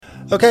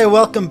Okay,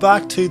 welcome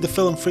back to the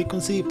Film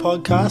Frequency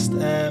podcast.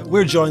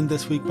 We're joined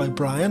this week by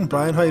Brian.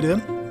 Brian, how you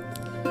doing?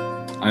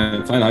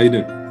 I'm fine. How you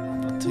doing?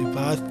 Not too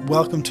bad.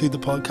 Welcome to the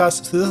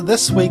podcast. So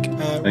this week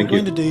we're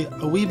going to do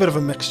a wee bit of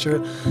a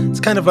mixture. It's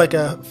kind of like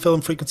a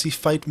Film Frequency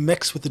fight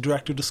mix with the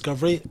director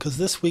discovery, because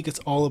this week it's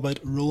all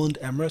about Roland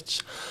Emmerich,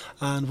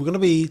 and we're going to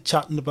be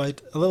chatting about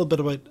a little bit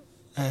about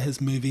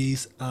his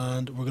movies,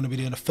 and we're going to be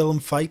doing a film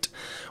fight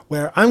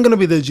where I'm going to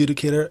be the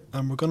adjudicator,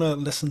 and we're going to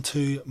listen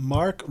to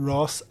Mark,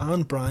 Ross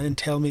and Brian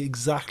tell me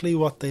exactly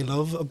what they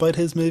love about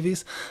his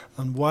movies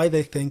and why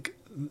they think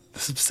the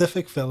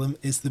specific film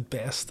is the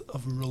best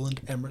of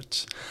Roland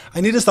Emmerich.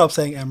 I need to stop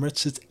saying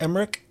Emmerich. It's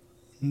Emmerich.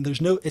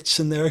 There's no itch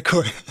in there,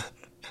 Corey.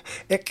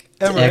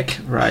 Emmerich.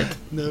 Right.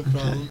 No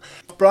problem. Okay.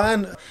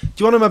 Brian, do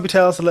you want to maybe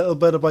tell us a little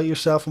bit about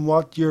yourself and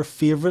what your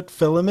favourite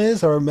film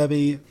is, or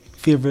maybe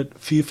favourite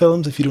few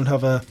films if you don't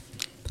have a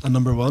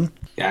number one?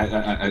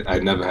 Yeah, I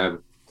never have.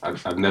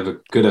 I've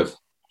never could have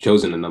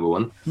chosen a number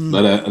one.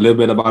 But a little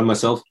bit about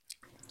myself.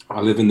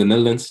 I live in the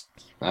Netherlands.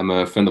 I'm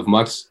a friend of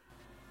Max.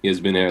 He has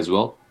been here as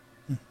well.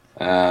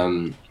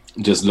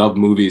 Just love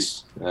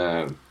movies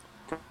from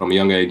a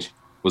young age.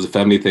 It was a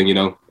family thing, you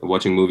know,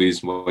 watching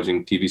movies,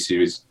 watching TV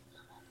series.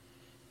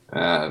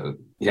 That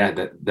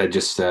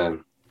just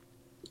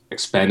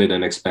expanded,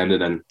 and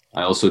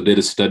I also did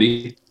a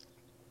study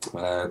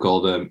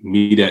called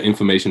Media,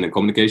 Information and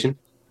Communication.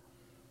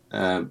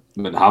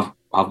 But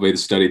halfway the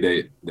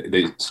study,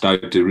 they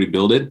started to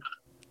rebuild it,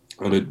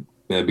 and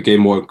it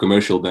became more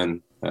commercial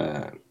than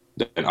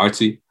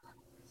artsy.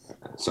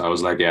 So I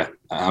was like, yeah,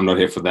 I'm not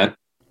here for that.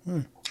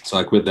 So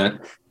I quit that,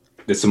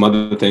 did some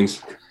other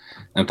things,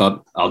 and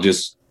thought I'll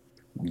just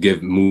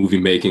give movie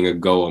making a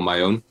go on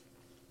my own.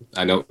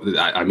 I know,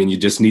 I mean, you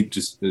just need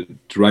to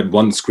write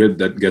one script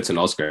that gets an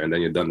Oscar, and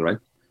then you're done, right?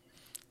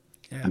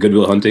 Yeah. Good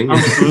Will Hunting.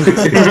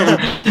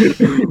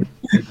 100%.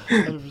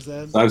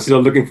 I'm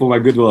still looking for my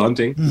Good Will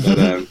Hunting, but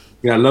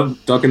I love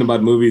talking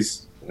about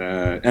movies,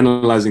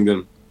 analyzing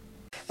them.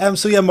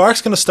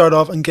 Mark's going to start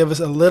off and give us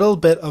a little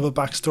bit of a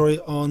backstory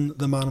on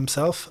the man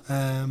himself.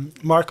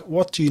 Mark,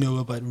 what do you know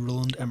about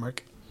Roland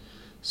Emmerich?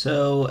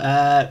 So,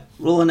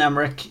 Roland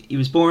Emmerich, he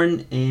was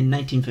born in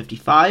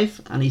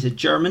 1955, and he's a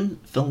German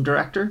film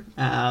director,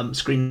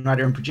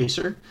 screenwriter and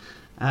producer,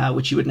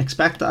 which you wouldn't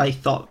expect. I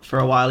thought for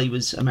a while he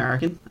was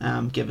American,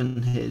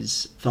 given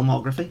his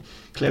filmography.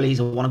 Clearly he's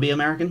a wannabe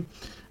American.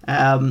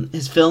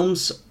 His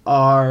films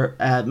are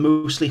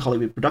mostly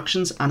Hollywood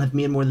productions and have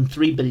made more than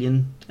 $3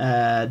 billion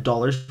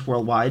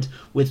worldwide,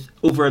 with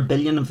over $1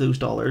 billion of those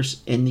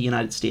dollars in the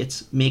United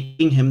States,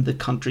 making him the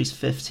country's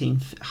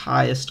 15th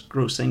highest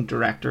grossing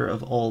director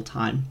of all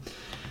time.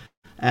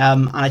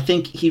 And I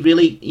think he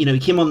really, he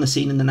came on the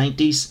scene in the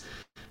 90s,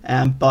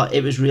 but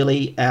it was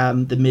really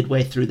the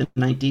midway through the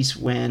 90s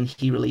when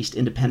he released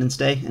Independence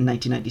Day in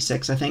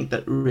 1996, I think,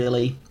 that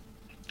really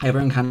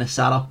everyone kind of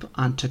sat up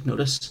and took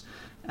notice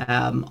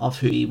of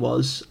who he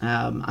was,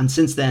 and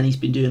since then he's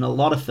been doing a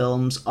lot of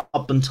films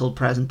up until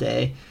present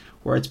day,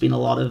 where it's been a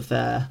lot of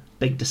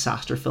big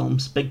disaster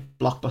films, big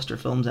blockbuster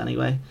films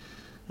anyway,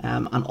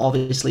 and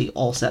obviously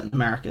all set in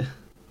America,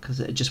 because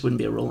it just wouldn't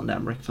be a Roland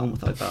Emmerich film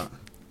without that.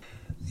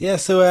 Yeah,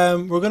 so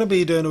we're going to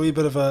be doing a wee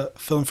bit of a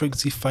Film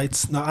Frequency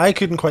fights. Now, I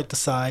couldn't quite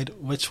decide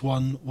which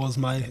one was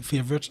my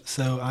favourite,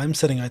 so I'm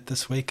sitting out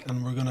this week,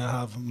 and we're going to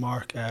have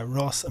Mark,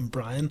 Ross and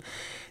Brian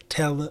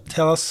tell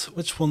us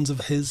which ones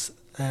of his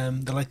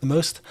they like the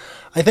most.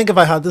 I think if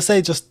I had to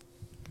say just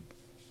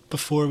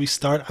before we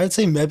start, I'd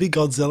say maybe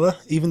Godzilla,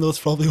 even though it's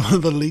probably one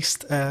of the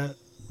least, the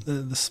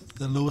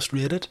lowest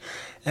rated.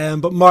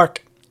 But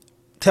Mark,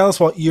 tell us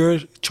what your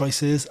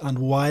choice is and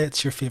why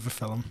it's your favourite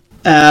film.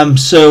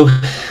 So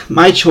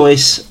my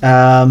choice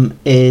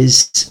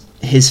is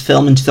his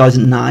film in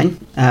 2009,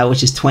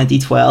 which is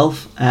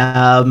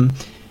 2012.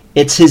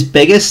 It's his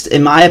biggest,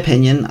 in my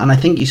opinion, and I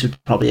think you should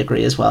probably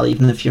agree as well,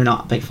 even if you're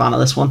not a big fan of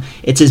this one.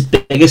 It's his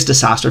biggest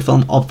disaster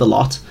film of the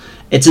lot.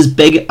 It's as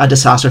big a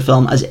disaster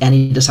film as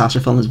any disaster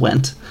film has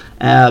went.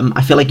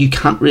 I feel like you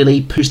can't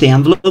really push the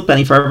envelope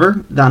any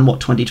further than what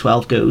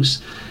 2012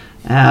 goes.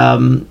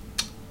 And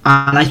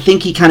I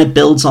think he kind of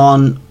builds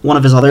on one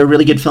of his other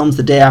really good films,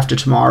 The Day After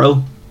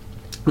Tomorrow.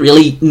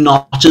 Really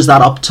notches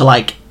that up to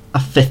like a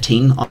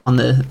 15 on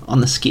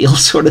the scale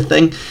sort of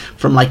thing,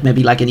 from like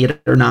maybe like an 8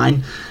 or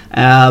 9.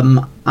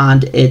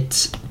 And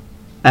it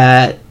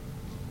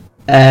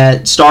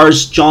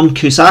stars John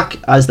Cusack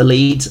as the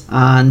lead,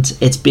 and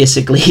it's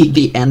basically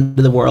the end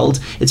of the world.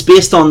 It's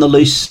based on the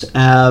loose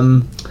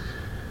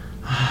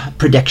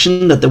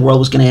prediction that the world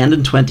was going to end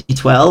in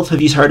 2012.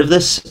 Have you heard of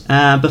this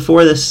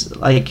before this?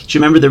 Like, do you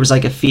remember there was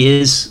like a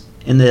phase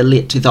in the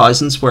late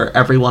 2000s where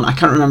everyone, I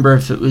can't remember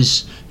if it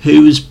was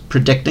who was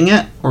predicting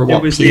it or what.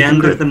 It was the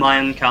end of the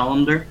Mayan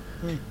calendar.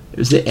 It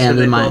was the end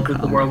of the Mayan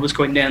calendar. The world was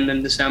going to end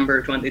in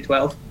December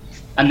 2012.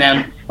 And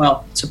then,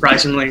 well,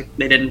 surprisingly,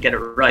 they didn't get it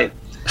right.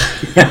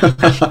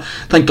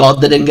 Thank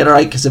God they didn't get it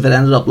right, because if it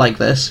ended up like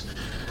this,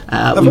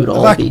 we would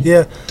all be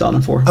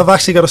done for. I've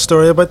actually got a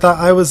story about that.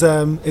 I was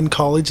in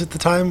college at the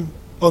time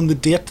on the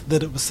date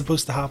that it was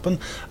supposed to happen,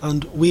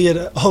 and we had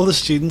all the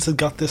students had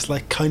got this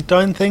like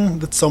countdown thing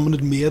that someone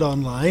had made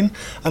online,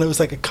 and it was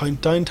like a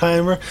countdown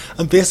timer,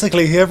 and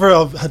basically whoever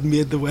had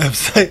made the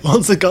website,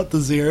 once it got to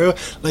 0,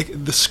 like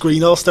the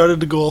screen all started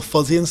to go all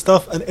fuzzy and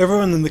stuff, and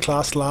everyone in the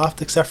class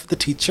laughed except for the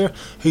teacher,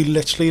 who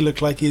literally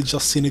looked like he had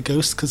just seen a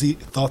ghost because he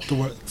thought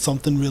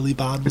something really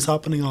bad was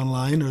happening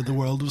online, or the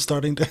world was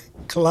starting to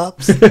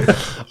collapse.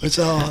 Which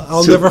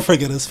I'll never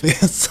forget his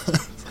face.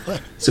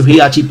 So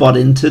he actually bought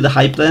into the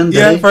hype then?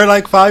 Yeah, for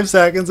like 5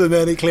 seconds, and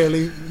then he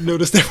clearly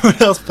noticed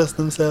everyone else pissed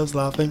themselves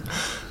laughing.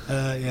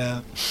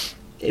 Yeah.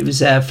 It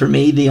was, for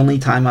me, the only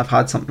time I've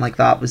had something like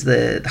that was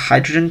the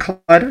Hydrogen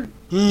Collider.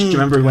 Do you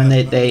remember when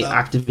they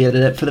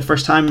activated it for the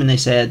first time, and they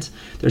said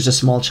there's a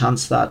small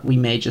chance that we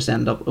may just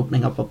end up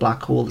opening up a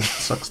black hole that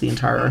sucks the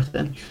entire Earth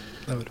in?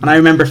 And I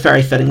remember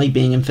very fittingly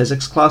being in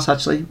physics class,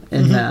 actually,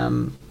 in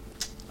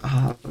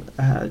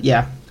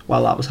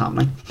while that was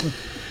happening.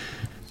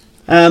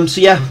 So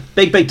yeah,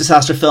 big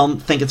disaster film.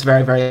 Think it's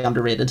very, very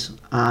underrated,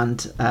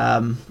 and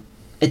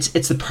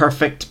it's the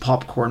perfect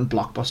popcorn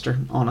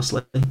blockbuster,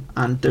 honestly.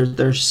 And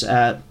there's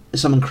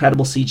some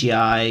incredible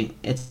CGI.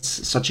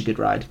 It's such a good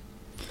ride.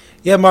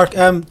 Yeah, Mark.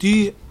 Now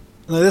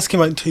this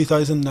came out in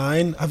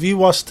 2009. Have you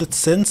watched it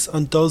since?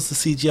 And does the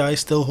CGI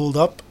still hold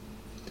up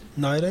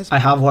nowadays? I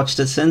have watched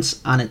it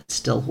since, and it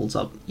still holds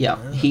up.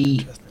 Yeah,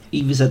 he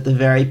was at the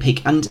very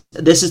peak, and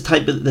this is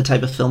the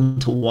type of film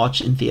to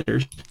watch in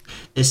theaters.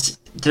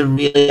 To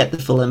really get the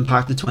full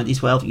impact of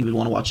 2012, you would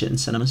want to watch it in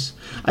cinemas.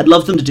 I'd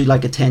love them to do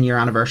like a 10-year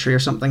anniversary or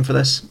something for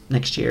this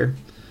next year.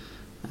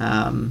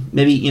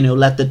 Maybe,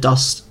 let the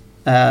dust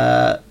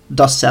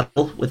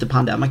settle with the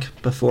pandemic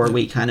before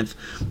we kind of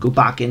go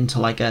back into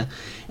like a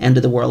end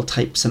of the world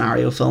type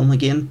scenario film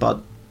again.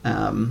 But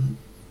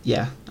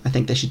I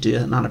think they should do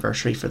an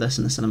anniversary for this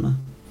in the cinema.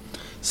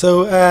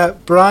 So,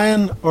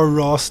 Brian or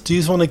Ross, do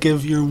you want to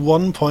give your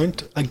 1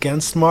 point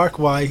against Mark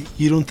why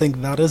you don't think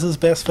that is his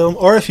best film?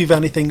 Or if you've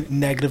anything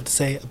negative to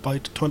say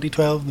about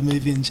 2012, the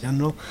movie in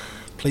general,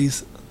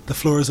 please, the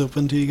floor is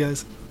open to you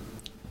guys.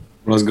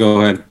 Ross,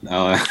 go ahead.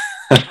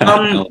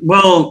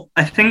 Well,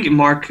 I think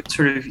Mark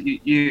sort of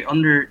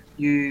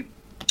you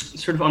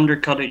sort of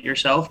undercut it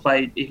yourself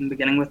by even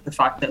beginning with the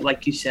fact that,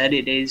 like you said,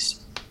 it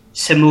is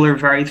similar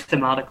very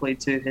thematically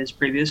to his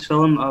previous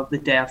film of The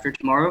Day After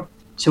Tomorrow.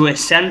 So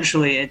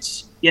essentially,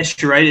 yes,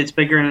 you're right, it's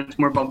bigger and it's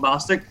more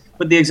bombastic,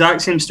 but the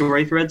exact same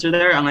story threads are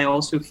there, and I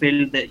also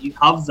feel that you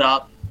have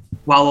that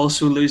while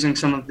also losing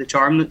some of the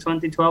charm that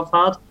 2012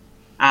 had.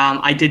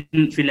 I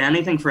didn't feel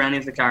anything for any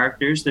of the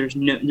characters. There's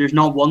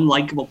not one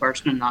likable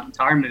person in that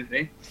entire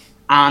movie,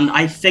 and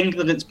I think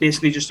that it's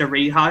basically just a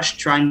rehash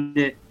trying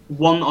to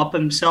one-up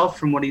himself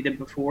from what he did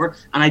before,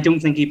 and I don't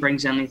think he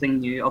brings anything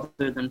new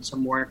other than some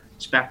more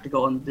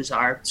spectacle and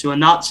desire. So in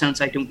that sense,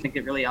 I don't think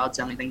it really adds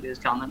anything to his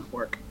canon of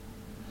work.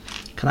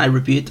 Can I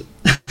repeat?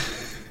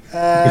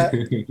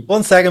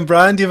 1 second,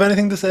 Brian, do you have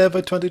anything to say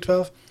about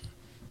 2012?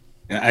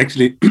 Yeah,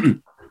 actually,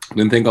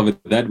 didn't think of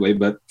it that way,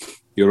 but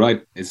you're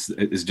right. It's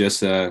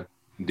just Day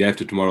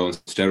After Tomorrow on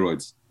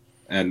steroids,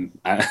 and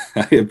I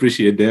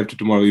appreciate Day After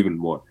Tomorrow even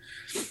more.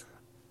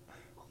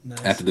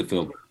 Nice. After the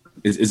film.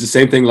 It's the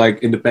same thing like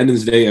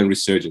Independence Day and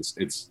Resurgence.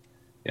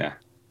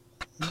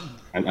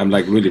 I'm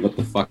like, really, what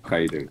the fuck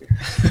are you doing?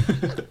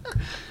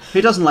 Who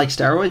doesn't like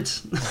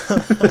steroids?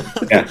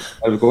 Yeah,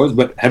 of course.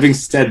 But having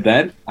said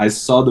that, I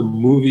saw the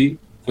movie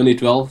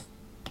 2012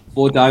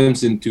 4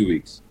 times in 2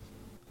 weeks.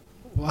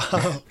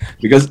 Wow.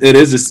 Because it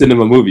is a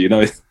cinema movie,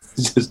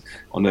 it's just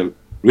on a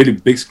really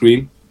big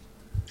screen,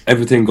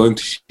 everything going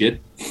to shit.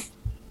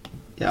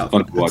 Yeah,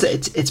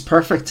 it's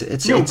perfect.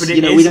 It's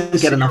we don't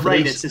get enough of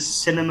It's a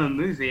cinema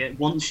movie.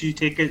 Once you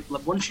take it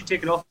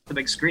off the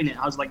big screen, it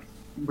has like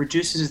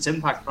reduces its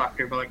impact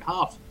factor by like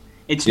half.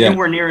 It's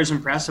nowhere near as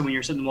impressive when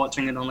you're sitting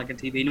watching it on like a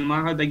TV, no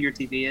matter how big your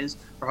TV is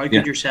or how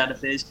good your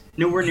setup is.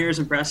 Nowhere near as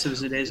impressive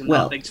as it is on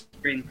that big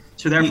screen.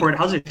 So therefore, it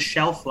has a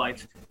shelf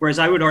life. Whereas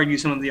I would argue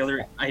some of the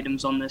other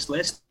items on this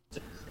list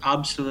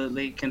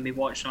absolutely can be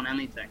watched on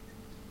anything.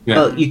 Yeah.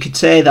 Well, you could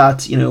say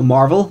that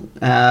Marvel,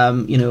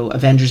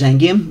 Avengers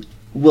Endgame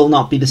will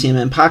not be the same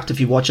impact if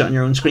you watch it on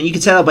your own screen. You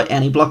could say that about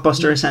any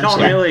blockbuster,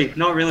 essentially.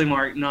 Not really,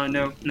 Mark.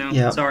 No.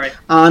 Yeah. Sorry.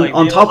 And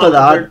on top of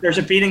that, there's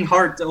a beating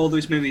heart to all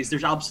those movies.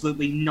 There's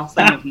absolutely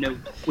nothing of note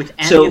with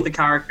any of the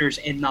characters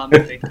in that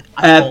movie.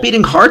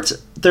 Beating heart,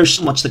 there's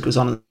so much that goes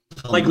on in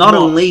the film. Like not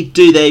only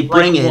do they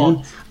bring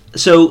in...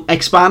 So,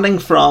 expanding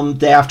from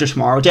Day After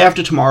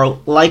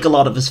Tomorrow, like a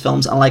lot of his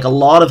films and like a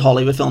lot of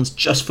Hollywood films,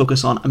 just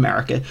focus on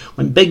America.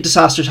 When big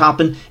disasters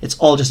happen, it's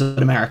all just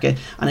about America.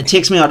 And it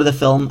takes me out of the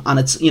film, and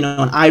it's, an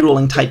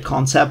eye-rolling type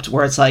concept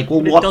where it's like,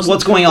 well,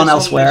 what's going on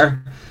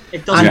elsewhere?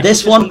 And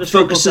this one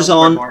focuses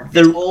on...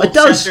 It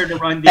does.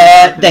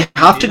 They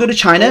have to go to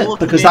China,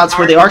 because that's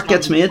where the art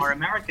gets made.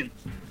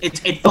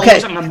 It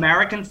follows an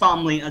American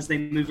family as they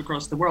move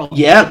across the world.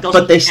 Yeah,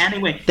 but there's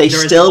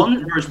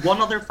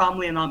one other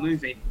family in that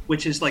movie,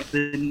 which is like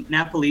the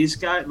Nepalese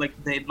guy, like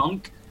the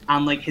monk,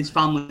 and like his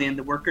family and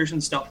the workers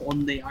and stuff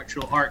on the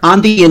actual art.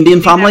 And the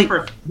Indian family.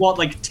 For,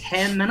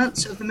 10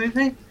 minutes of the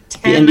movie?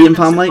 the Indian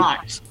family.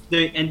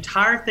 The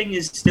entire thing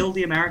is still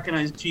the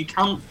Americanized. You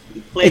can't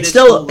play it's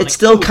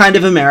still kind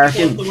of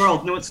American. The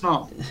world. No, it's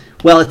not.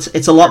 Well,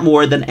 it's a lot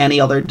more than any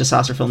other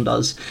disaster film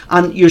does.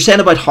 And you're saying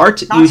about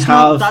Heart,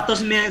 that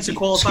doesn't mean it's a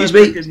qualified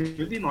Disney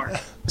movie, Mark.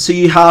 So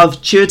you have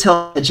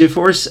Chiwetel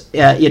Ejiofor's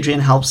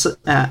Adrian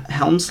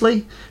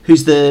Helmsley,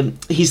 who's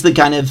the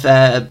kind of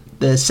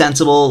the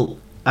sensible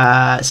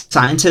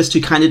scientist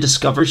who kind of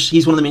discovers.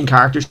 He's one of the main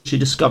characters who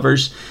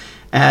discovers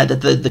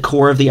that the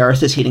core of the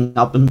Earth is heating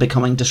up and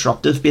becoming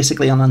disruptive,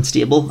 basically, and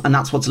unstable, and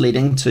that's what's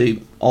leading to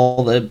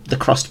all the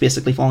crust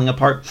basically falling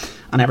apart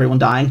and everyone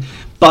dying.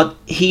 But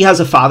he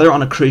has a father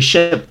on a cruise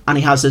ship, and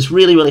he has this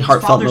really, really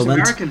heartfelt moment.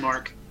 American,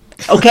 Mark.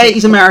 Okay,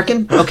 he's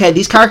American. Okay,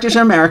 these characters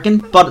are American,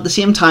 but at the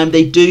same time,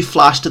 they do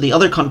flash to the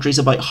other countries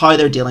about how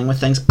they're dealing with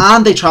things,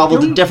 and they travel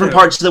to different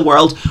parts of the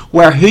world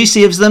where who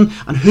saves them,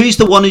 and who's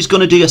the one who's going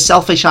to do a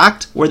selfish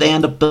act where they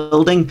end up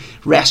building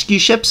rescue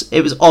ships.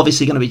 It was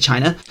obviously going to be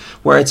China,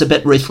 where it's a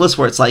bit ruthless,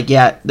 where it's like,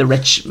 yeah, the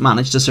rich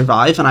managed to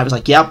survive, and I was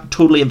like, yeah,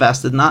 totally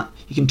invested in that.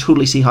 You can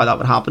totally see how that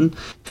would happen.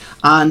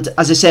 And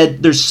as I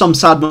said, there's some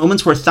sad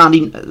moments where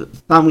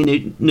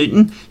Thanwi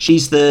Newton,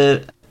 she's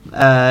the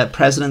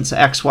president's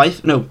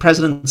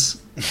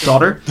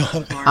daughter,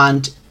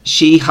 and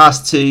she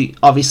has to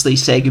obviously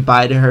say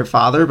goodbye to her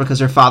father because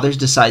her father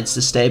decides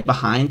to stay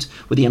behind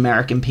with the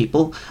American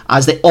people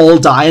as they all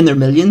die in their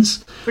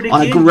millions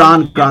on a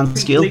grand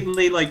scale.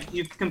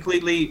 You've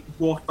completely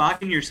walked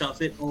back in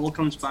yourself. It all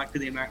comes back to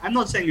the American. I'm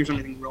not saying there's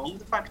anything wrong with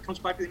the fact it comes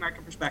back to the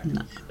American perspective,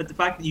 but the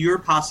fact that you're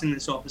passing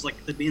this off is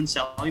like the main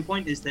selling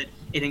point is that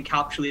it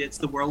encapsulates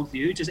the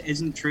worldview. It just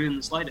isn't true in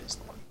the slightest.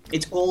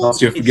 It's all. Ross,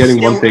 you're forgetting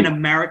it's still one thing. An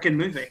American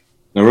movie.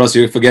 No, Ross,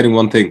 you're forgetting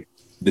one thing.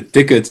 The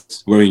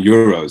tickets were in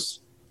euros.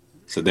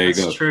 So there you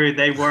go. That's true.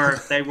 They were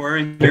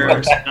in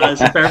euros.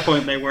 That's a fair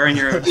point. They were in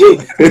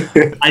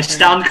euros. I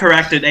stand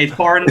corrected. A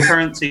foreign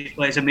currency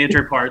plays a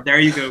major part. There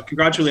you go.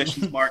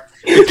 Congratulations, Mark.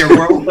 With your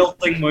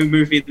world-building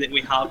movie that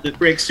we have that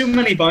breaks so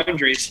many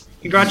boundaries.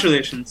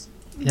 Congratulations.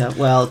 Yeah,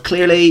 well,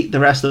 clearly the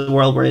rest of the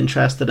world were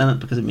interested in it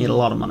because it made a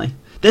lot of money.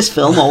 This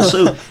film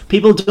also,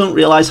 people don't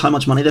realise how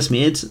much money this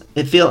made.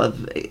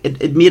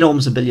 It made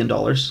almost $1 billion.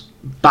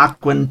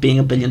 Back when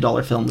being $1 billion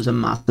film was a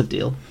massive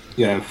deal.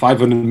 Yeah,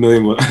 500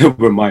 million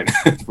were mine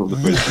from the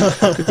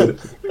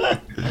first.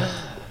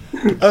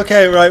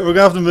 Okay, right, we're going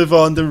to have to move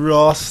on to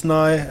Ross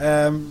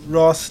now.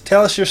 Ross,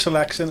 tell us your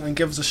selection and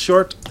give us a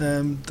short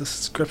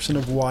description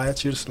of why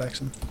it's your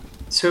selection.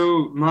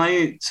 So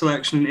my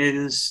selection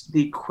is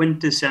the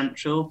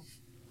quintessential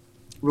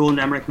Roland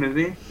Emmerich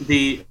movie,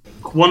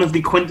 one of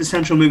the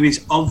quintessential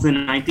movies of the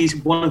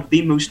 90s, one of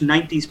the most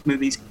 90s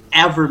movies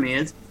ever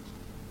made,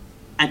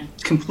 and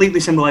completely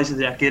symbolises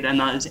the decade, and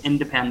that is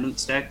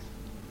Independence Day,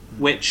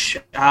 which,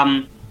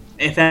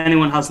 if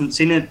anyone hasn't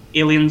seen it,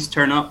 aliens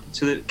turn up.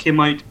 So it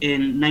came out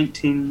in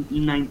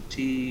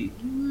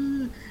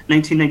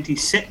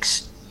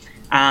 1996,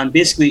 and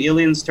basically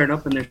aliens turn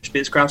up in their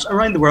spacecrafts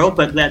around the world,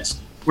 but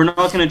we're not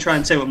going to try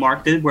and say what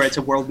Mark did, where it's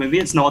a world movie.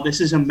 It's not.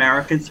 This is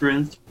America through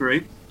and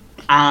through.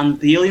 And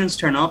the aliens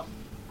turn up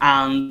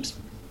and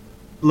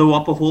blow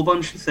up a whole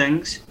bunch of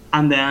things,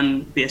 and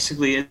then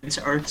basically it's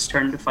Earth's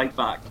turn to fight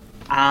back.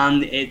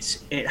 And it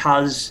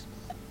has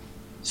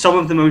some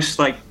of the most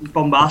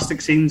bombastic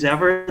scenes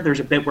ever.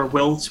 There's a bit where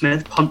Will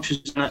Smith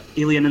punches an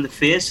alien in the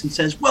face and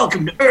says,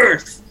 "Welcome to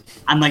Earth,"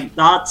 and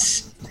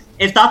that's,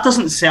 if that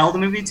doesn't sell the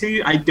movie to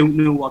you, I don't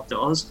know what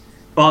does.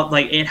 But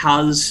it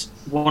has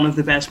one of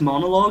the best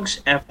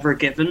monologues ever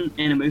given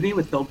in a movie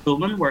with Bill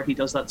Pullman, where he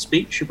does that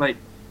speech about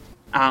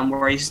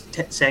where he's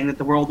saying that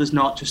the world is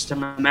not just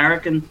an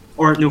American,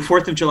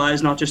 4th of July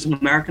is not just an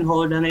American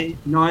holiday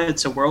now,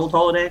 it's a world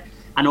holiday,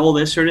 and all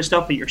this sort of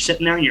stuff, and you're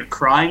sitting there and you're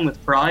crying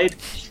with pride.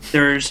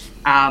 There's,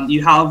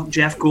 you have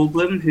Jeff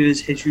Goldblum, who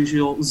is his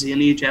usual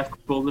zany Jeff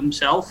Goldblum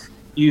self.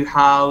 You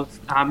have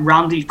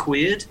Randy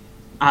Quaid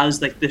as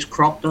this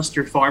crop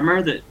duster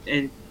farmer that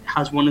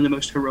has one of the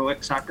most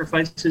heroic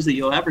sacrifices that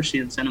you'll ever see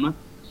in cinema.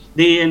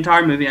 The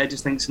entire movie, I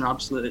just think, is an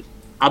absolute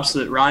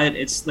riot.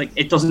 It's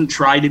it doesn't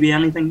try to be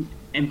anything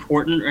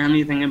important or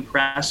anything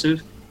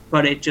impressive,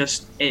 but it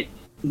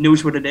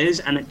knows what it is,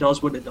 and it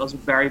does what it does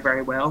very,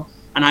 very well.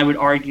 And I would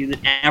argue that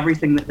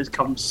everything that has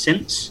come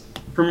since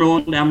from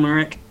Roland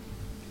Emmerich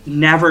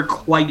never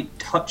quite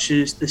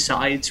touches the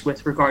sides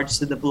with regards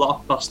to the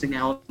blockbusting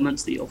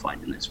elements that you'll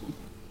find in this one.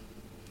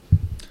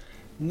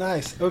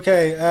 Nice.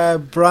 Okay,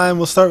 Brian,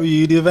 we'll start with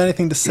you. Do you have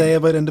anything to say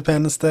about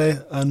Independence Day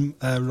and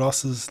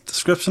Ross's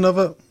description of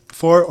it,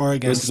 for or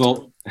against? First of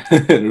all,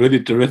 really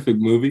terrific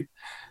movie.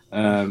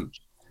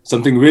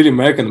 Something really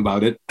American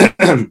about it.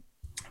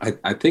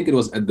 I think it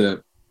was at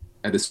the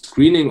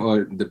screening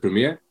or the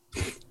premiere.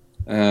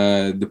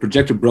 The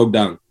projector broke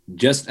down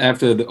just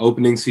after the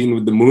opening scene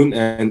with the moon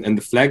and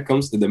the flag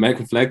comes, the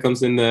American flag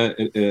comes in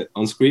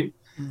on screen,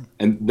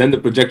 and then the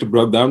projector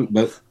broke down.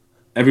 But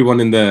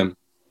everyone in the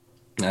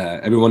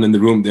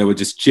room, they were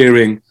just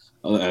cheering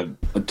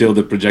until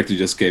the projector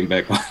just came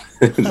back on.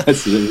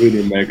 That's a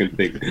really American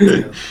thing.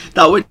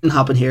 That wouldn't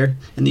happen here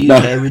in the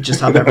UK. We'd just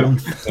have everyone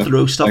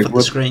throw stuff at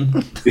the screen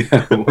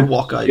or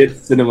walk out. What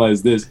cinema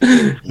is this?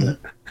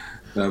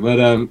 But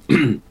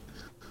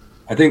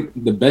I think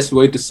the best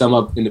way to sum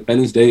up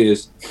Independence Day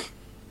is,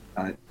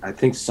 I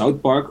think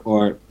South Park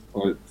or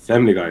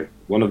Family Guy,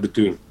 one of the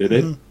two, did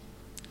it? It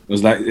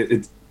was like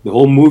the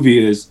whole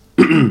movie is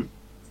Jeff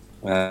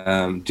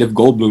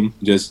Goldblum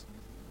just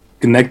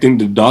connecting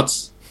the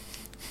dots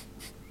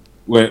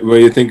where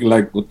you think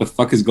like, what the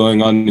fuck is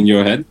going on in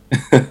your head?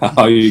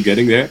 How are you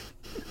getting there?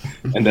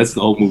 And that's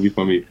the whole movie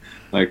for me.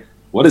 Like,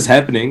 what is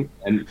happening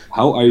and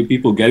how are you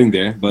people getting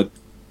there? But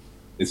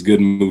it's a good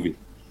movie.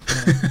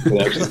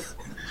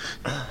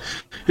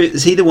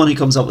 Is he the one who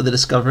comes up with the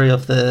discovery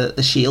of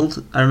the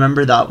shield? I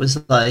remember that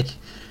was like,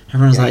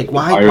 everyone's like,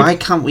 why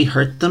can't we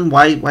hurt them?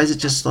 Why is it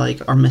just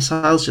like our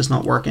missiles just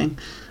not working?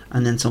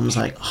 And then someone's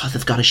like, oh,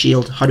 they've got a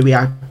shield. How do we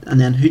act? And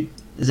then who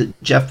is it?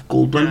 Jeff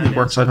Goldblum who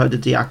works out how to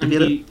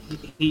deactivate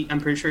it. I'm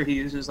pretty sure he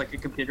uses like a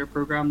computer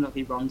program that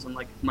he runs on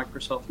like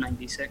Microsoft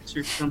 96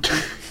 or something.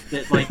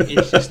 That like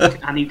it's just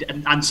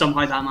and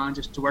somehow that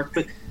manages to work.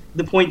 But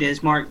the point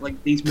is, Mark,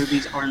 like these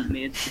movies aren't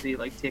made to be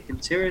like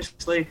taken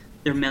seriously.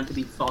 They're meant to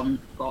be fun,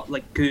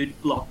 like good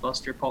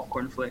blockbuster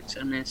popcorn flicks,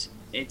 and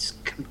it's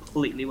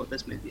completely what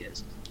this movie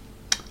is.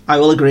 I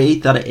will agree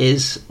that it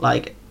is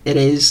like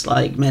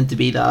meant to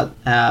be that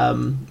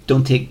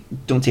don't take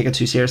it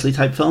too seriously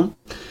type film.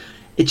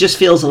 It just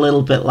feels a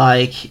little bit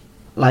like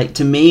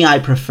to me, I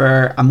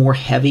prefer a more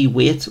heavy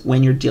weight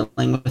when you're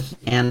dealing with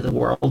the end of the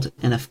world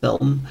in a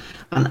film,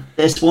 and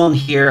this one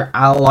here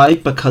I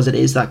like because it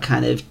is that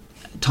kind of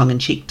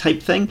tongue-in-cheek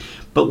type thing.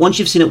 But once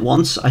you've seen it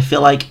once, I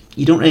feel like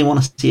you don't really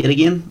want to see it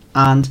again,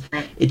 and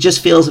it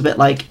just feels a bit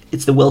like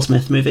it's the Will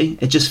Smith movie.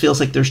 It just feels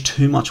like there's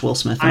too much Will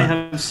Smith in it. I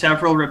have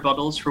several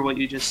rebuttals for what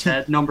you just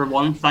said. Number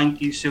one,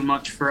 thank you so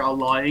much for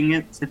allowing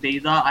it to be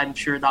that. I'm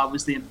sure that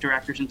was the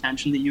director's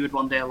intention, that you would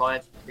one day allow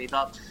it to be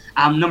that.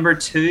 Number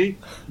two,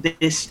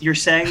 you're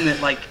saying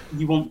that like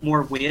you want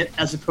more weight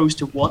as opposed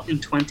to what in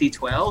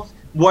 2012?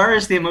 Where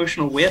is the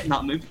emotional weight in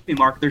that movie,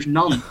 Mark? There's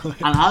none.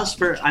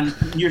 And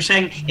you're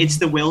saying it's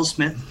the Will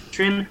Smith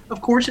train.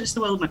 Of course it's the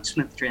Will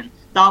Smith train.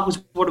 That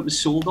was what it was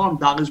sold on.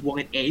 That is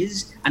what it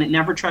is. And it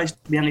never tries to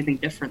be anything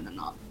different than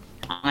that.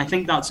 And I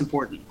think that's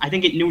important. I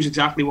think it knows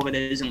exactly what it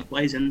is and it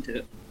plays into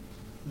it.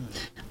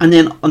 And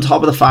then on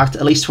top of the fact,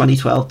 at least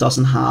 2012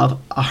 doesn't have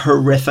a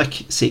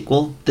horrific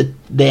sequel that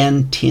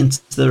then taints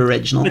the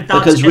original.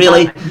 Because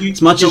really,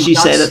 as much as you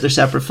say that they're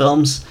separate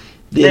films,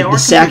 the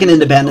second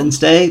Independence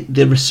Day,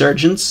 the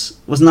Resurgence,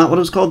 wasn't that what it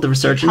was called? The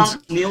Resurgence? You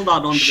can't nail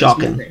that onto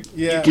Shocking. This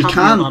movie. Yeah. You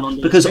can,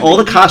 because all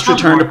the cast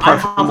returned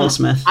apart from Will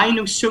Smith. I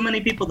know so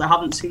many people that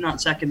haven't seen that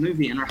second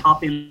movie and are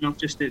happy enough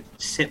just to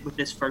sit with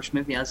this first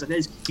movie as it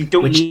is. You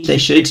don't need they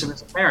should. to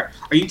as a player.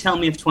 Are you telling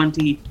me if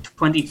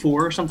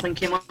 2024 or something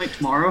came out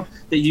tomorrow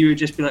that you would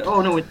just be like,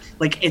 oh no,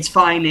 it's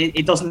fine.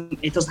 It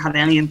doesn't have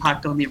any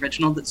impact on the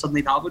original, that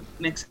suddenly that would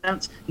make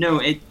sense?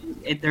 No,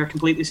 they're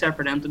completely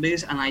separate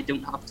entities, and I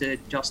don't have to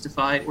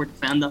justify or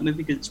defend that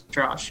movie because it's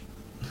trash.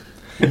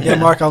 Yeah,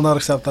 Mark, I'll not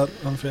accept that,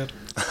 I'm afraid.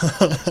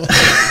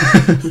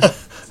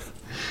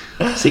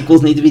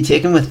 Sequels need to be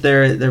taken with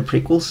their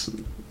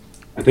prequels.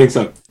 I think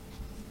so.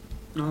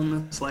 Not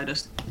in the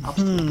slightest.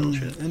 Absolute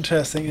bullshit.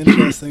 Interesting.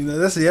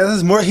 This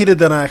is more heated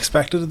than I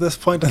expected at this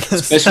point.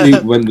 Especially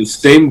when the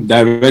same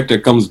director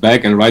comes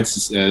back and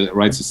writes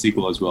a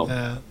sequel as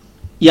well.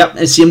 Yep, it's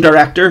the same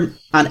director,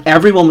 and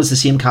everyone was the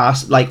same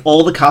cast. Like,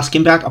 all the cast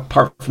came back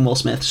apart from Will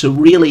Smith. So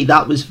really,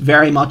 that was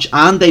very much...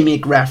 And they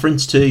make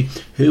reference to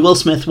who Will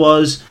Smith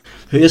was,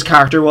 who his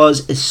character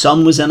was, his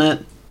son was in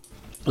it.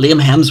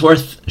 Liam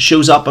Hemsworth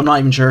shows up, I'm not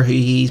even sure who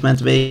he's meant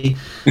to be.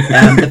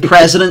 The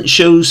president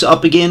shows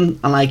up again,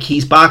 and like,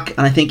 he's back,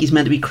 and I think he's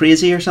meant to be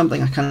crazy or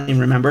something, I can't even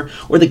remember.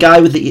 Or the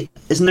guy with the...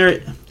 Isn't there...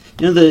 You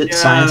know, the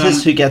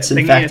scientist who gets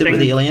infected with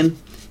the alien?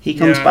 He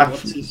comes back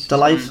to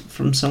life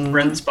from somewhere.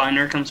 Brent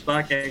Spiner comes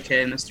back,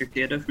 aka Mr.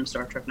 Data from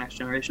Star Trek Next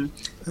Generation.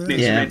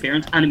 Makes an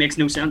appearance, and it makes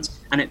no sense,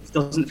 and it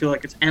doesn't feel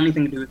like it's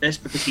anything to do with this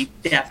because he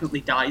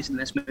definitely dies in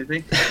this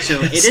movie. So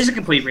it is a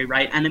complete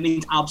rewrite, and it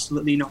means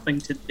absolutely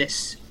nothing to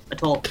this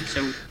at all.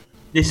 So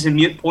this is a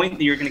mute point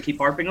that you're going to keep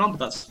harping on, but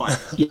that's fine.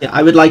 Yeah,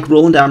 I would like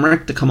Roland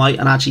Emmerich to come out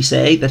and actually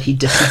say that he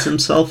distanced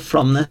himself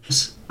from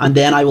this, and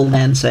then I will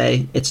then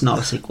say it's not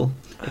a sequel.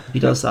 If he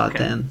does that,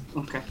 then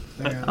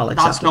I'll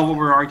accept That's not what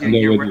we're arguing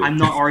here. No, I'm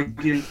not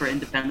arguing for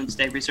Independence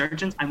Day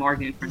Resurgence. I'm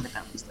arguing for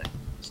Independence Day.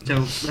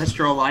 So let's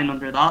draw a line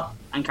under that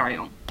and carry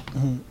on.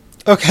 Mm-hmm.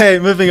 Okay,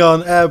 moving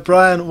on.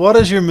 Brian, what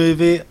is your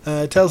movie?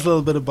 Tell us a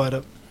little bit about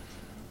it.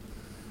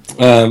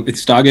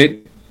 It's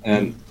Stargate,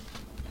 and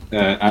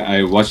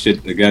I watched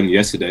it again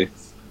yesterday.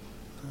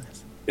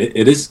 Nice.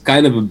 It is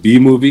kind of a B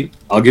movie.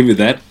 I'll give you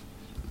that.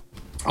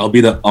 I'll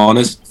be the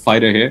honest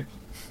fighter here.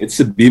 It's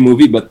a B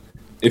movie, but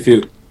if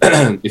you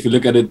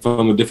look at it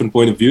from a different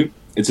point of view,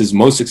 it's his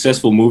most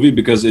successful movie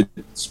because it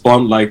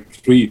spawned like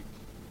 3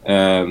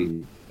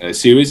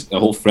 series, a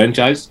whole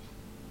franchise.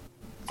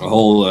 a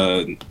whole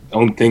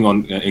own thing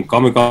on in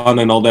Comic-Con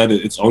and all that.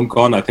 Its own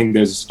con. I think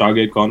there's a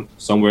Stargate con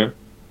somewhere,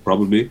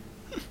 probably.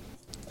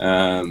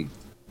 Stargate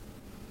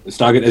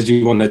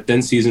SG-1 had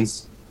 10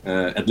 seasons.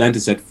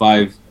 Atlantis had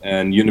 5,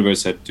 and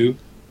Universe had 2.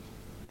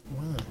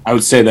 Wow. I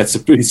would say that's a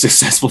pretty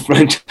successful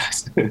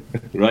franchise,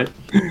 right?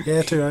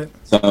 Yeah, too right.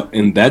 So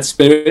in that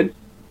spirit,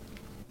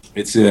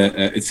 it's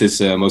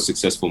his most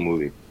successful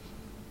movie.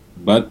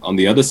 But on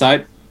the other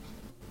side,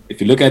 if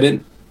you look at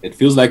it, it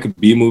feels like a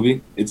B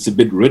movie. It's a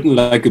bit written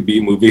like a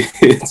B movie.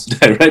 It's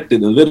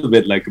directed a little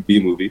bit like a B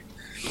movie.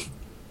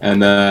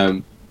 And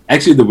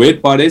actually, the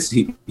weird part is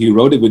he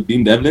wrote it with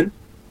Dean Devlin,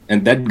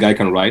 and that guy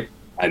can write.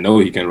 I know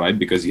he can write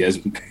because he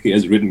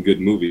has written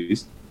good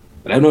movies.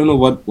 But I don't know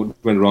what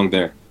went wrong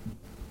there.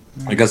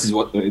 I guess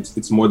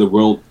it's more the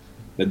world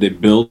that they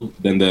built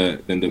than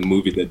the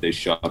movie that they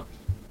shot.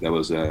 That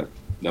was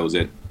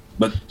it.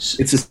 But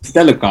it's a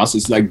stellar cast.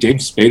 It's like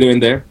James Spader in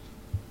there.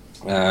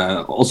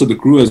 Also the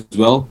crew as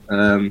well.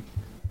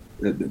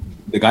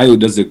 The guy who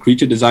does the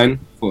creature design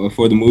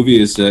for the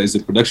movie is a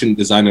production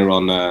designer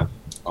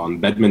on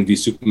Batman v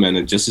Superman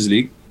and Justice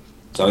League.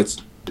 So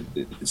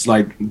it's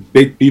like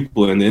big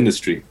people in the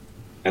industry,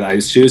 and I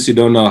seriously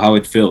don't know how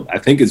it failed. I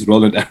think it's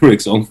Roland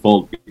Emmerich's own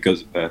fault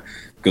because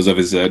of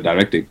his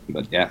directing.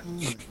 But yeah,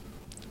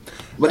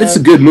 but it's a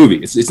good movie.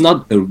 It's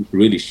not a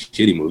really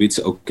shitty movie. It's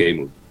an okay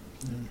movie.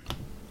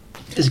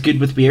 Is it good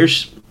with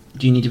beers?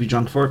 Do you need to be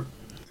drunk for it?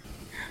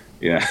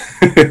 Yeah,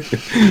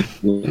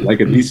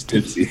 like at least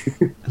tipsy.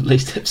 At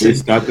least tipsy.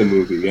 It's not the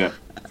movie. Yeah.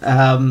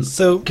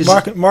 So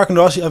Mark and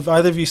Ross, have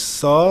either of you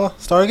saw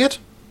Stargate?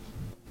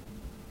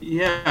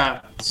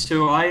 Yeah,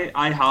 so I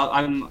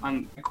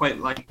quite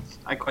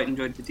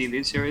enjoyed the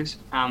TV series.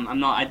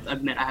 I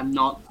admit I'm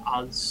not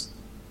as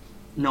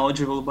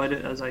knowledgeable about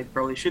it as I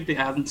probably should be.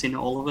 I haven't seen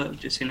all of it. I've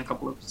just seen a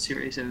couple of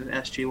series of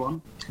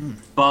SG-1.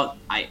 But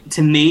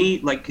to me,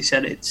 like you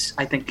said,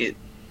 I think it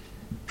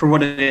for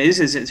what it is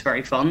it's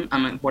very fun,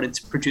 and what it's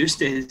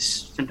produced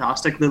is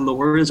fantastic. The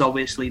lore is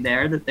obviously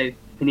there that they've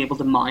been able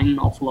to mine an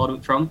awful lot of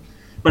it from.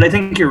 But I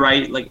think you're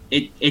right, like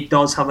it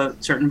does have a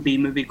certain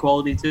B-movie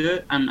quality to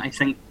it, and I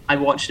think I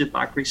watched it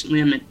back recently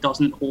and it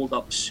doesn't hold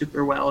up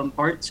super well in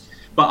parts.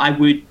 But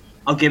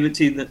I'll give it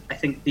to you that I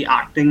think the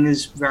acting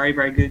is very,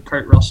 very good.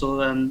 Kurt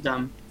Russell and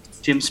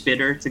James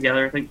Spader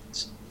together, I think,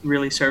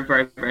 really served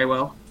very, very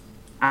well.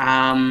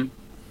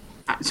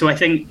 So I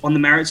think on the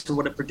merits of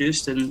what it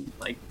produced and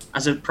like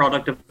as a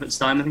product of its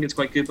time, I think it's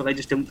quite good, but I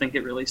just don't think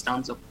it really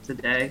stands up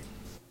today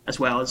as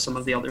well as some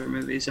of the other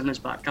movies in his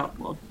back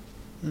catalogue.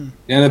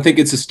 Yeah, and I think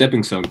it's a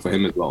stepping stone for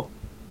him as well.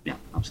 Yeah,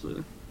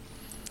 absolutely.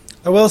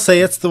 I will say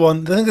it's the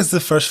one. I think it's the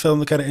first film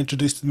that kind of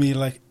introduced me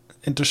like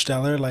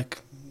Interstellar,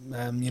 like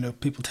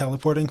people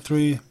teleporting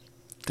through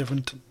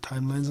different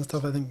timelines and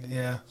stuff. I think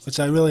which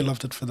I really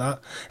loved it for that.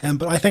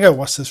 But I think I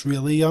watched this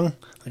really young.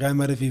 Like I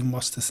might have even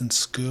watched this in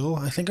school.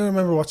 I think I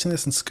remember watching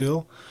this in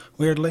school,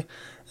 weirdly.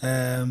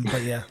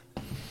 But yeah,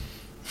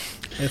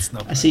 it's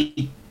not bad. I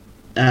see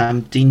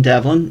Dean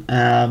Devlin.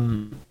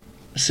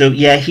 So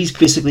yeah, he's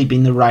basically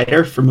been the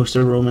writer for most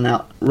of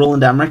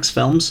Roland Emmerich's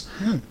films,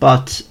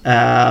 but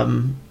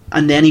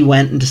and then he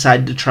went and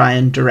decided to try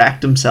and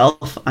direct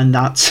himself, and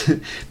this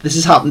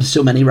has happened to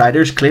so many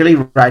writers. Clearly,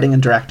 writing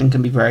and directing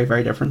can be very,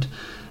 very different.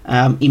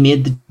 He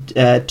made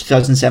the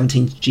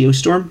 2017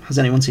 Geostorm. Has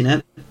anyone seen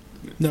it?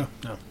 No.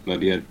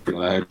 Not yet.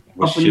 I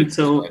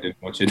didn't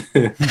watch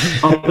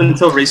it. Up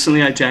until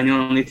recently, I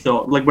genuinely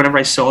thought, like, whenever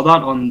I saw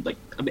that on like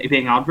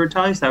being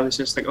advertised, I was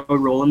just like, oh,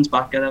 Roland's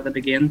back at it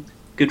again.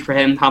 Good for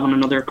him having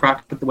another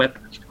crack at the whip,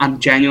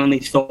 and genuinely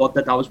thought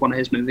that was one of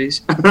his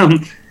movies.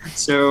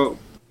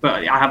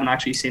 But I haven't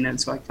actually seen it,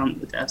 so I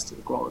can't attest to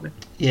the quality.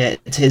 Yeah,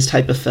 it's his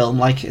type of film.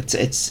 Like it's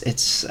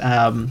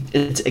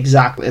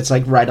exactly, it's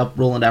like right up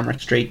Roland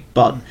Emmerich Street,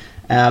 but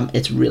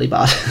it's really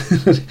bad.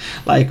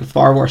 Like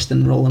far worse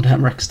than Roland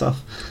Emmerich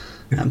stuff.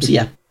 So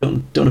yeah,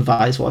 don't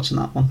advise watching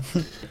that one.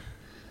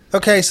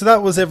 Okay, so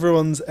that was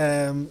everyone's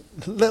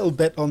little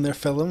bit on their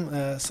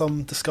film.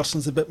 Some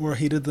discussions a bit more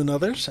heated than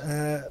others.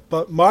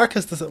 But Mark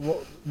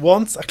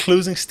wants a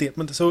closing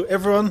statement. So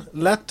everyone,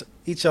 let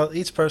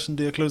each person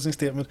do a closing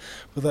statement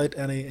without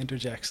any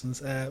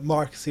interjections.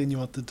 Mark, seeing you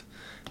wanted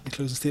a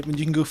closing statement,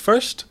 you can go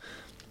first.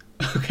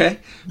 Okay,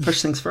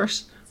 first things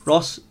first.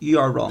 Ross, you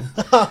are wrong.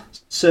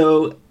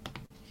 So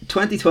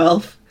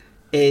 2012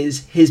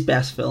 is his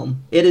best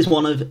film. It is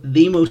one of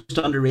the most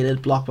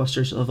underrated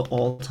blockbusters of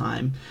all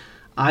time.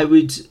 I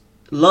would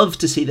love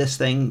to see this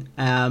thing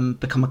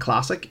become a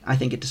classic. I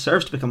think it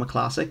deserves to become a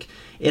classic.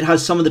 It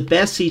has some of the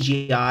best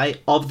CGI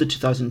of the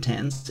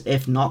 2010s,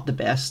 if not the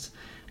best.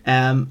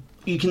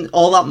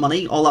 All that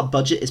money, all that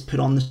budget is put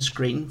on the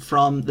screen,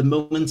 from the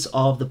moments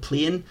of the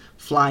plane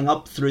flying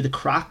up through the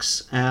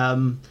cracks,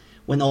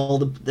 when all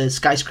the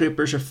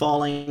skyscrapers are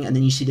falling, and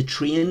then you see the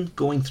train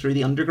going through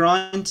the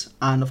underground,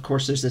 and of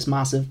course there's this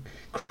massive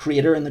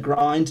crater in the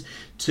ground,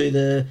 to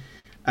the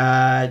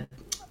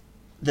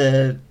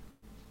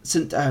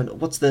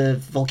what's the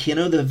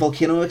volcano? The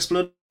volcano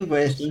exploding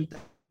with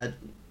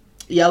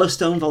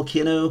Yellowstone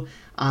volcano,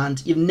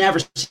 and you've never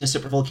seen a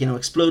super volcano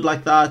explode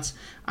like that.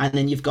 And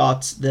then you've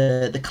got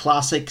the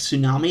classic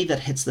tsunami that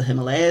hits the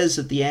Himalayas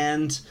at the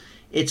end.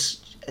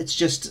 It's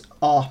just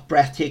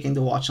breathtaking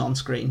to watch on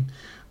screen.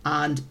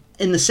 And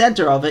in the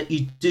center of it,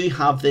 you do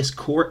have this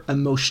core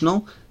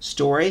emotional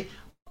story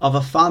of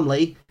a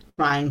family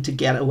trying to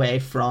get away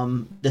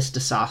from this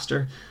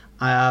disaster,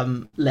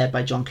 led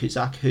by John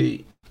Cusack, who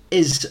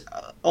is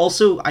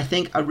also, I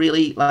think, a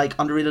really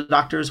underrated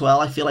actor as well.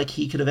 I feel like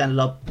he could have ended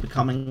up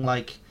becoming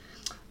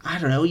I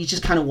don't know, you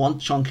just kind of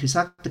want John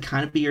Cusack to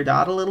kind of be your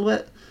dad a little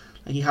bit.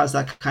 Like, he has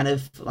that kind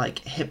of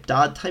hip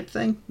dad type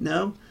thing.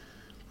 No?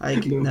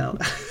 No.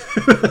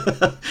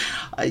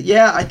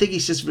 Yeah, I think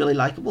he's just really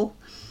likable.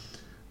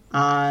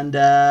 And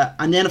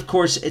then, of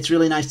course, it's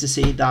really nice to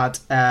see that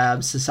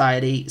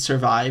society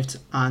survived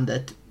and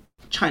that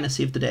China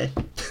saved the day.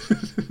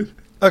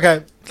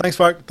 Okay, thanks,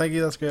 Mark. Thank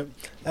you, that's great.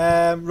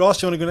 Ross,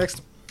 do you want to go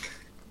next?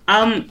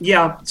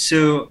 Yeah,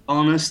 so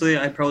honestly,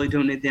 I probably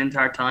don't need the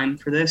entire time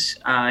for this.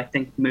 I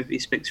think the movie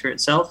speaks for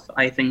itself.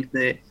 I think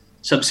the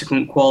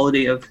subsequent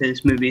quality of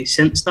his movies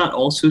since that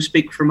also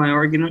speak for my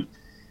argument.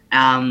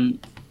 I'm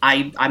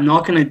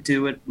not going to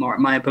do what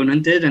my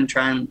opponent did and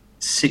try and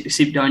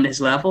seep down to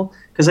his level,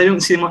 because I don't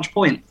see much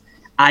point.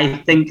 I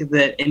think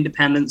that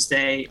Independence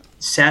Day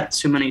set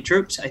so many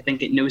tropes. I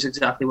think it knows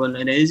exactly what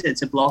it is.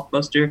 It's a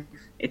blockbuster.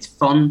 It's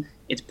fun.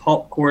 It's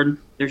popcorn.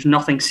 There's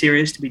nothing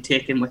serious to be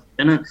taken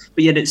within it,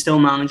 but yet it still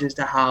manages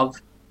to have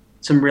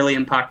some really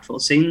impactful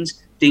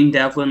scenes. Dean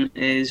Devlin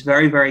is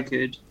very, very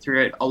good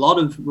throughout a lot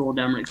of Roland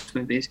Emmerich's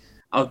movies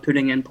of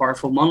putting in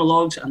powerful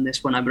monologues, and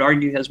this one I would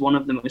argue has one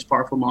of the most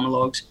powerful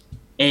monologues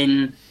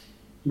in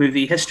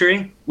movie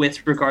history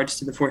with regards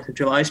to the 4th of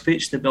July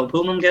speech that Bill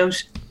Pullman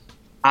gives.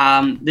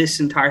 This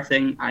entire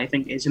thing, I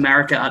think, is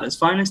America at its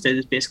finest. It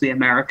is basically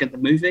America the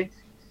movie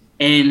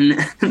in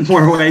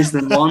more ways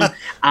than one,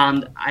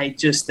 and I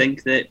just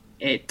think that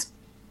it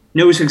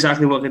knows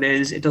exactly what it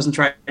is. It doesn't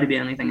try to be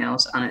anything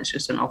else, and it's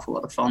just an awful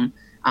lot of fun.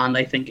 And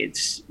I think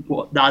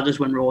that is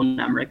when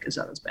Roland Emmerich is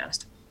at his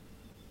best.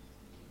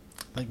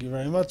 Thank you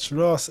very much,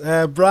 Ross.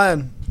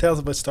 Brian, tell us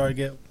about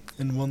Stargate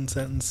in one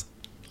sentence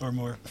or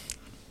more.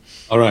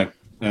 All right,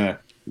 there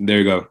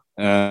you go.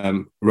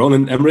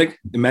 Roland Emmerich,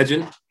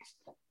 imagine,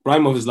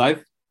 prime of his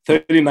life,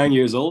 39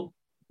 years old,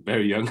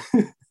 very young.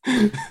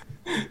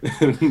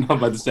 Not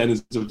by the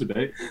standards of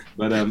today,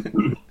 but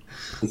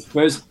his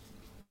first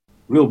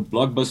real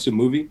blockbuster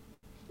movie.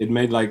 It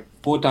made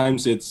 4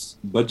 times its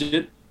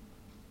budget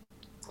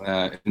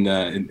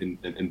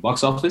in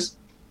box office.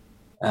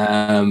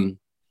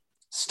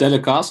 Stellar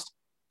cast: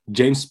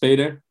 James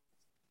Spader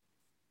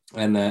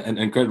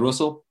and Kurt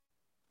Russell.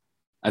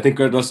 I think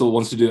Kurt Russell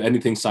wants to do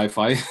anything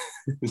sci-fi,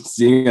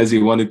 seeing as he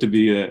wanted to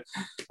be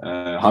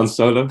Han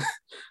Solo.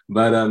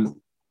 But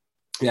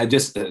yeah,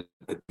 just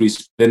 3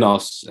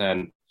 spin-offs,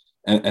 and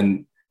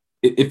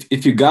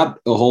if you got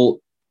a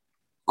whole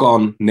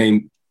con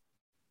name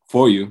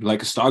for you,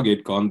 like a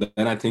Stargate con,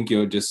 then I think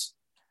you're just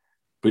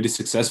pretty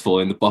successful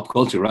in the pop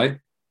culture, right?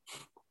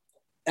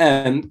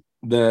 And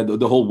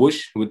the whole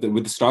whoosh with the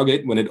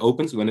Stargate, when it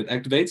opens, when it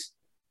activates,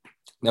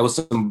 that was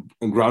some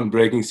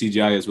groundbreaking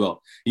CGI as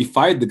well. He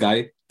fired the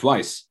guy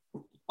twice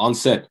on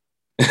set.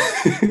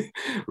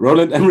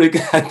 Roland Emmerich,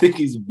 I think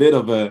he's a bit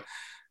of a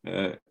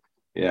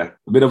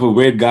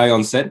weird guy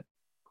on set.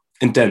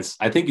 Intense.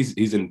 I think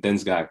he's an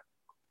intense guy.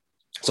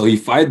 So he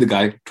fired the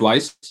guy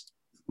twice,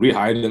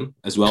 rehired him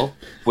as well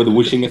for the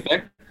whooshing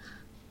effect.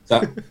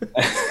 So,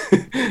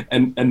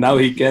 and now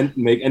he can't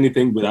make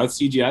anything without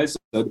CGI.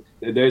 So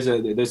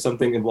there's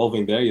something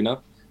involving there, you know.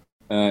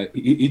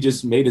 He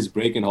just made his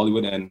break in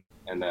Hollywood, and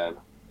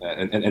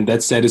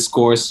that set his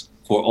course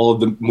for all of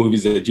the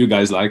movies that you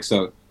guys like.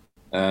 So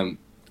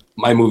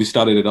my movie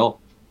started it all.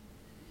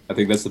 I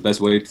think that's the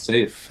best way to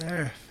say it.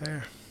 Fair.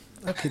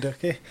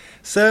 Okay.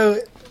 So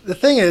the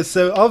thing is,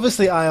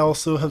 obviously I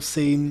also have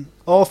seen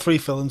all 3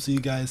 films that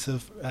you guys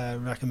have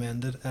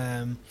recommended.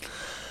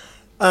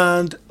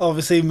 And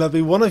obviously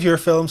maybe one of your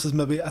films is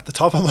maybe at the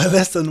top of my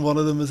list and one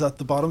of them is at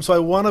the bottom. So I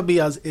want to be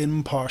as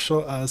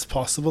impartial as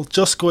possible,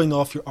 just going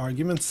off your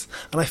arguments.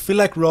 And I feel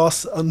like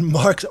Ross and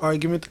Mark's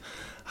argument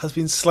has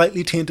been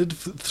slightly tainted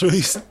through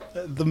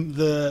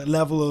the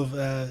level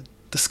of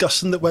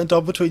discussion that went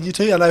on between you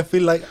two. And I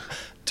feel like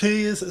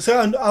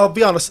and I'll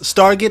be honest,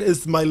 Stargate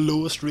is my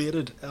lowest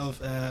rated of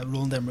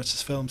Roland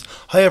Emmerich's films.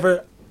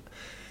 However,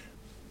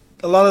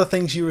 a lot of the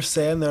things you were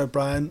saying there,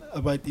 Brian,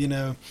 about, you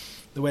know,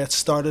 the way it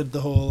started,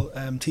 the whole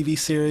TV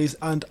series,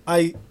 and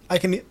I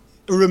can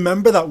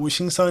remember that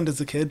whooshing sound as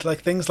a kid,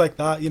 like things like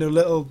that, you know,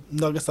 little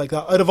nuggets like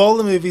that. Out of all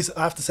the movies,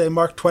 I have to say,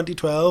 Mark,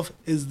 2012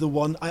 is the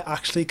one I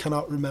actually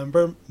cannot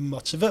remember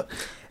much of it.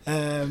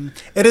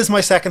 It is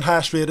my second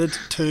highest rated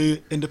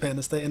to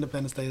Independence Day.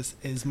 Independence Day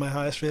is my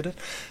highest rated.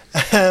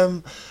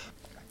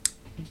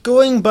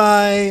 Going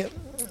by,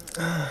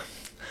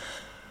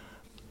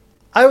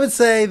 I would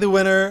say the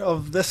winner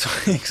of this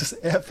week's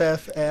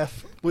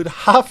FFF would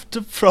have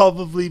to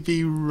probably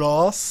be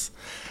Ross.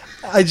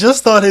 I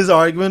just thought his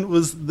argument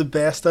was the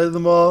best out of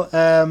them all.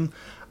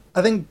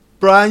 I think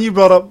Brian, you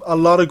brought up a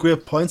lot of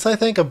great points, I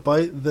think,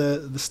 about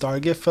the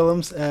Stargate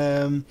films.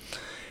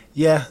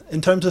 Yeah,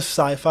 in terms of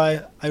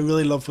sci-fi, I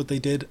really loved what they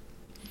did.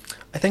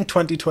 I think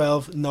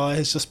 2012 now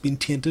has just been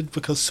tainted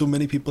because so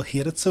many people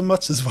hate it so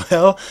much as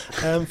well.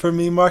 For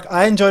me, Mark,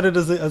 I enjoyed it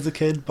as a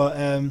kid, but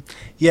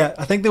yeah,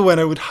 I think the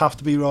winner would have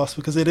to be Ross,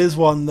 because it is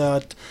one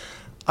that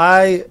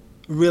I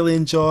really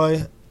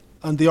enjoy.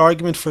 And the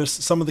argument for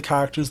some of the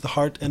characters, the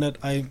heart in it,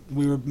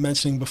 we were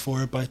mentioning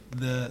before about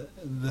the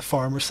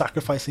farmer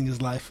sacrificing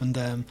his life,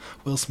 and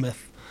Will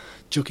Smith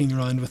joking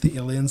around with the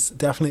aliens.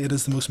 Definitely, it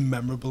is the most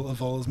memorable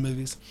of all his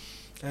movies.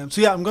 So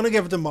yeah, I'm going to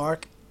give it to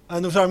Mark.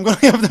 I'm going to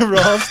give it to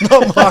Ross,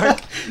 not Mark.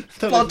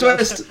 Plot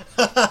twist.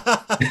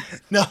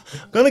 No,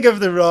 I'm going to give it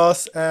to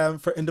Ross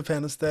for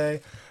Independence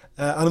Day,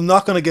 and I'm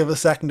not going to give a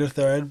second or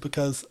third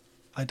because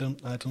I don't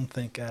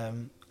think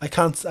I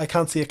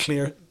can't see a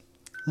clear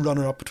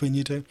runner-up between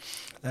you two.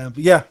 But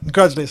yeah,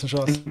 congratulations,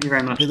 Ross. Thank you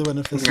very much. You're the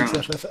winner for this week's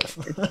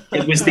FFF.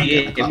 It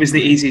was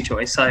the easy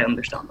choice. I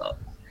understand that.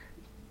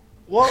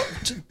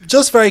 What?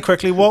 Just very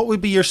quickly, what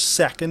would be your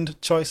second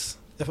choice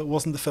if it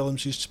wasn't the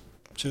films you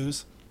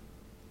choose?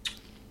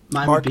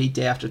 Mine Mark? would be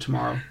Day After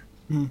Tomorrow.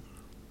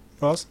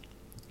 Ross?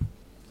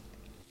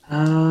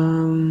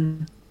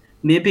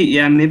 Maybe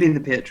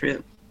The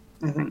Patriot.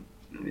 I think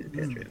maybe The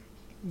Patriot.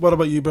 What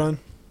about you, Brian?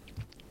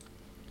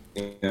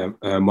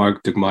 Yeah,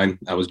 Mark took mine.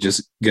 I was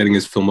just getting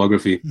his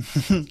filmography.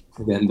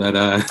 Again, but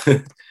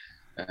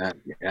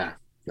yeah.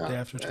 No. Day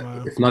After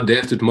Tomorrow. If not Day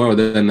After Tomorrow,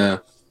 then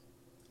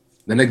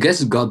I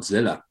guess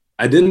Godzilla.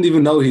 I didn't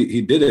even know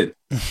he did it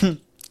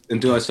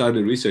until I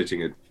started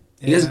researching it.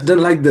 Yeah. He has done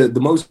like the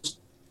most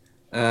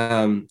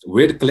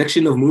weird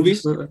collection of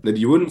movies that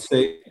you wouldn't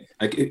say.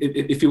 Like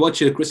if you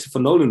watch a Christopher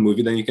Nolan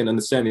movie, then you can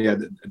understand. Yeah,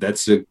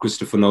 that's a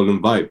Christopher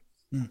Nolan vibe.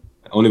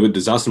 Only with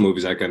disaster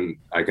movies, I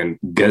can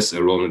guess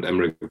a Roland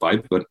Emmerich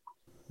vibe, but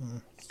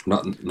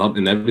not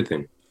in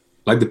everything.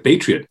 Like The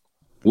Patriot,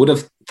 would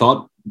have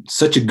thought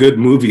such a good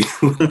movie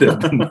would have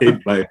been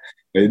made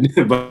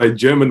by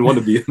German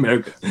wannabe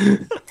America.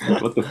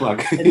 What the fuck?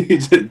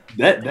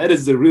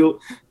 That's the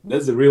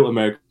real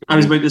American. I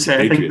was about to say,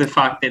 Patriot. I think the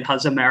fact that it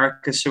has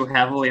America so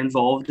heavily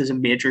involved as a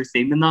major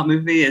theme in that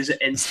movie is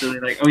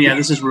instantly like, oh yeah,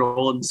 this is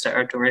Roland's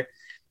territory.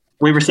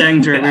 We were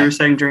saying during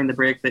the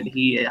break that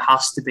it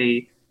has to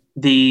be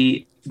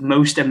the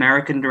most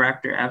American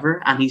director ever,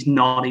 and he's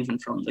not even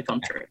from the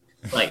country.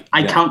 Like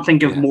I can't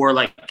think of more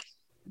like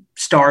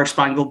Star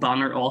Spangled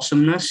Banner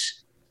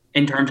awesomeness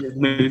in terms of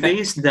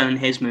movies than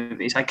his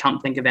movies. I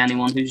can't think of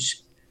anyone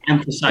who's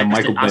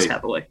emphasized it as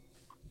heavily.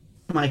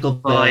 Michael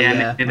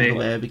Bay, Michael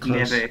Bay,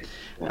 because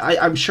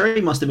I'm sure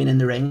he must have been in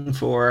the ring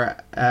for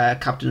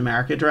Captain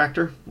America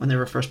director when they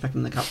were first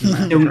picking the Captain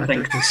America Don't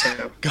director. think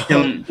so.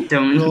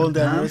 Don't. Roland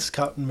Emmerich's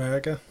Captain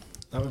America.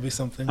 That would be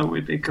something. That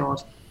would be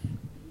God.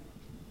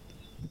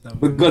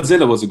 But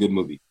Godzilla was a good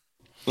movie.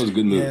 It was a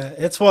good movie. Yeah,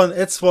 it's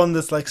one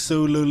that's like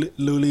so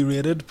lowly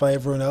rated by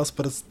everyone else,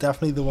 but it's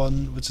definitely the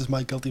one which is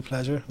my guilty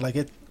pleasure. Like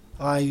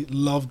I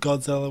love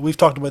Godzilla. We've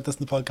talked about this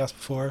in the podcast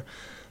before.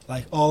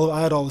 Like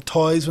I had all the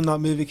toys when that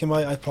movie came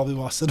out. I probably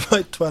watched it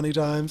about 20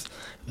 times. It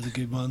was a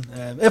good one.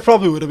 It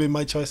probably would have been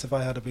my choice if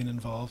I had been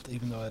involved,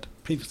 even though I'd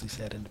previously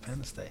said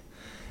Independence Day.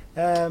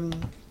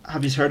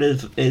 Have you heard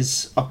of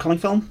his upcoming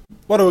film?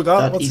 What do we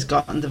got? He's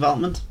got in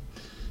development.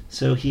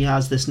 So he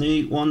has this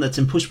new one that's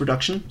in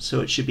post-production,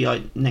 so it should be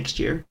out next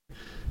year,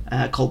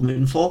 called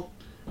Moonfall.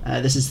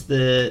 This is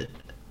the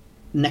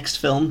next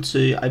film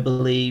to, I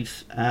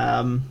believe,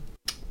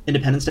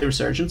 Independence Day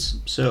Resurgence,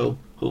 so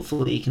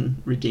hopefully he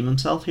can redeem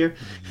himself here.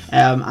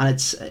 And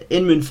it's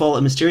in Moonfall,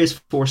 a mysterious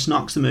force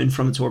knocks the moon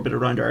from its orbit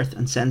around Earth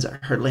and sends it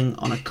hurtling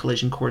on a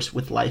collision course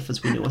with life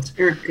as we know it.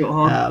 Dear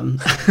God.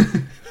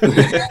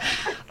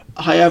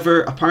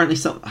 However, apparently,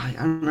 I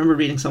remember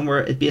reading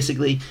somewhere, it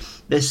basically,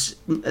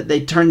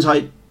 it turns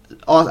out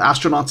all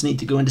astronauts need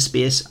to go into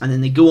space, and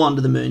then they go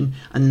onto the moon,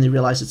 and then they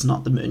realise it's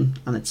not the moon,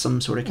 and it's some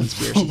sort of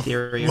conspiracy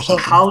theory or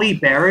something. Halle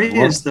Berry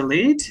is the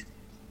lead.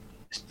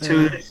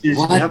 So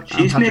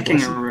she's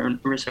making a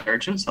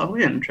resurgence. That'll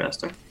be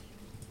interesting.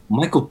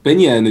 Michael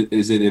Pena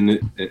is in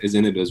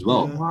it as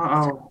well.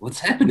 Wow.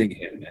 What's happening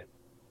here,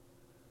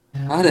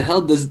 man? How the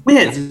hell does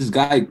this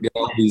guy get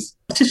all these...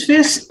 What's his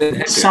face?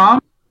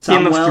 Sam?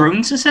 Game of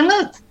Thrones is in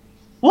it?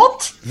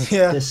 What?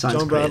 Yeah, this sounds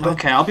John great. Bradley.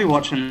 Okay, I'll be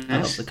watching I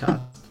love this. the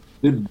cast.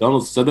 Dude,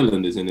 Donald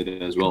Sutherland is in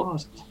it as well.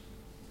 God.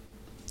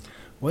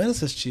 When is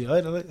this due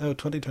out?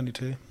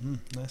 2022.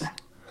 Nice.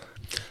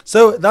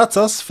 So that's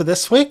us for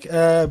this week.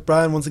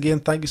 Brian, once again,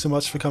 thank you so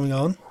much for coming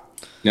on.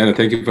 Yeah, no,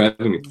 thank you for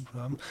having me.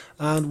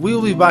 And we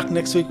will be back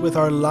next week with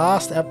our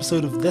last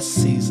episode of this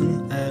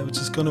season, which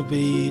is going to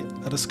be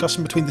a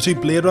discussion between the two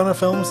Blade Runner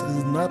films.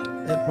 Isn't that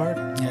it, Mark?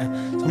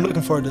 Yeah. So I'm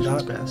looking forward to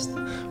that. Best.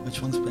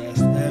 Which one's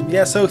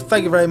best? So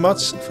thank you very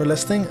much for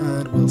listening,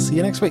 and we'll see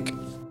you next week.